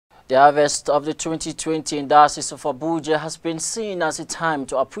The harvest of the 2020 in the Diocese of Abuja has been seen as a time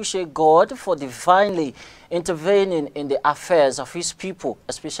to appreciate God for divinely intervening in the affairs of his people,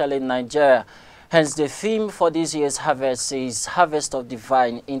 especially in Nigeria. Hence, the theme for this year's harvest is Harvest of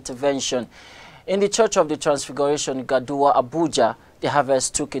Divine Intervention. In the Church of the Transfiguration, Gaduwa, Abuja, the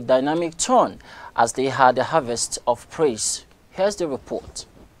harvest took a dynamic turn as they had a harvest of praise. Here's the report.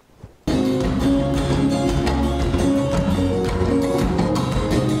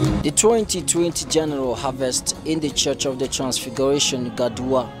 The 2020 General Harvest in the Church of the Transfiguration,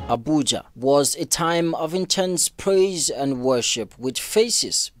 Gaduwa, Abuja, was a time of intense praise and worship with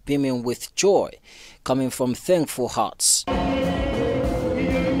faces beaming with joy, coming from thankful hearts.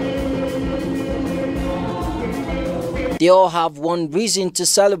 They all have one reason to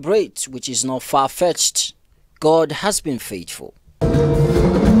celebrate, which is not far-fetched. God has been faithful.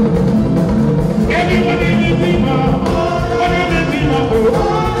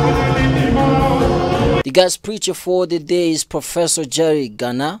 The guest preacher for the day is Professor Jerry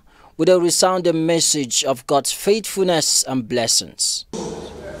Ghana with a resounding message of God's faithfulness and blessings.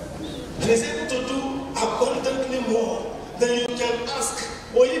 And is able to do abundantly more than you can ask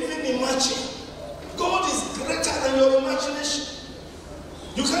or even imagine. God is greater than your imagination.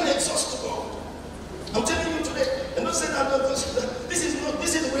 You can't exhaust God. I'm telling you today, and not saying this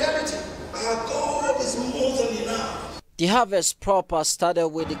is reality. Our God is more than enough. The harvest proper started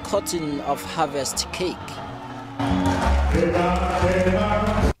with the cutting of harvest cake.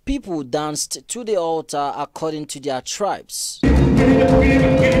 People danced to the altar according to their tribes,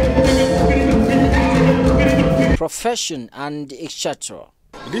 profession, and etc.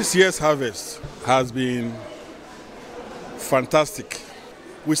 This year's harvest has been fantastic.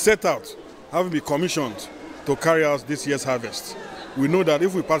 We set out, having been commissioned to carry out this year's harvest. We know that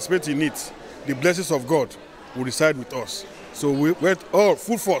if we participate in it, the blessings of God will reside with us. So we went all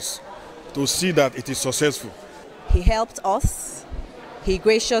full force to see that it is successful. He helped us. He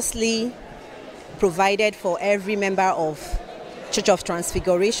graciously provided for every member of Church of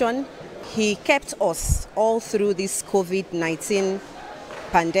Transfiguration. He kept us all through this COVID-19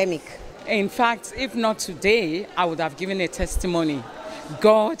 pandemic. In fact, if not today, I would have given a testimony.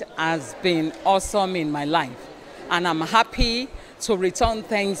 God has been awesome in my life, and I'm happy to return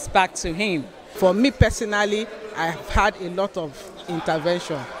thanks back to him. For me personally, I've had a lot of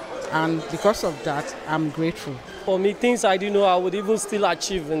intervention, and because of that, I'm grateful. For me, things I didn't know I would even still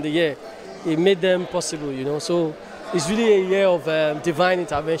achieve in the year, it made them possible, you know. So it's really a year of divine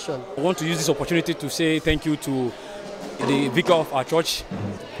intervention. I want to use this opportunity to say thank you to the vicar of our church,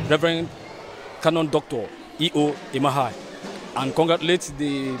 Reverend Canon Dr. E.O. Imahai, and congratulate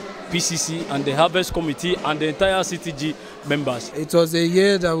the PCC and the Harvest Committee and the entire CTG members. It was a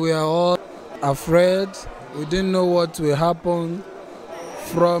year that we are all afraid. We didn't know what will happen,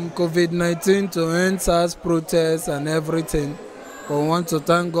 from COVID-19 to NSAS protests and everything. But we want to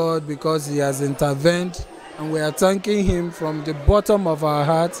thank God because he has intervened, and we are thanking him from the bottom of our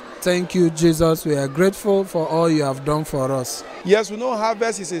hearts. Thank you, Jesus. We are grateful for all you have done for us. Yes, we know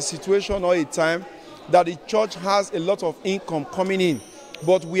harvest is a situation or a time that the church has a lot of income coming in,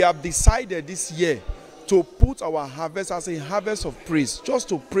 but we have decided this year to put our harvest as a harvest of praise, just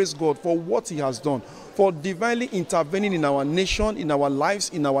to praise God for what he has done, for divinely intervening in our nation, in our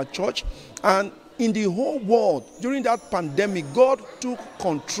lives, in our church, and in the whole world. During that pandemic, God took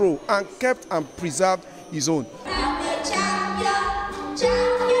control and kept and preserved his own.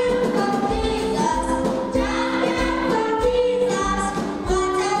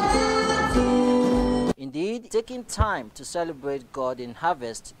 Indeed, taking time to celebrate God in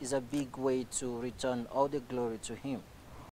harvest is a big way to return all the glory to him.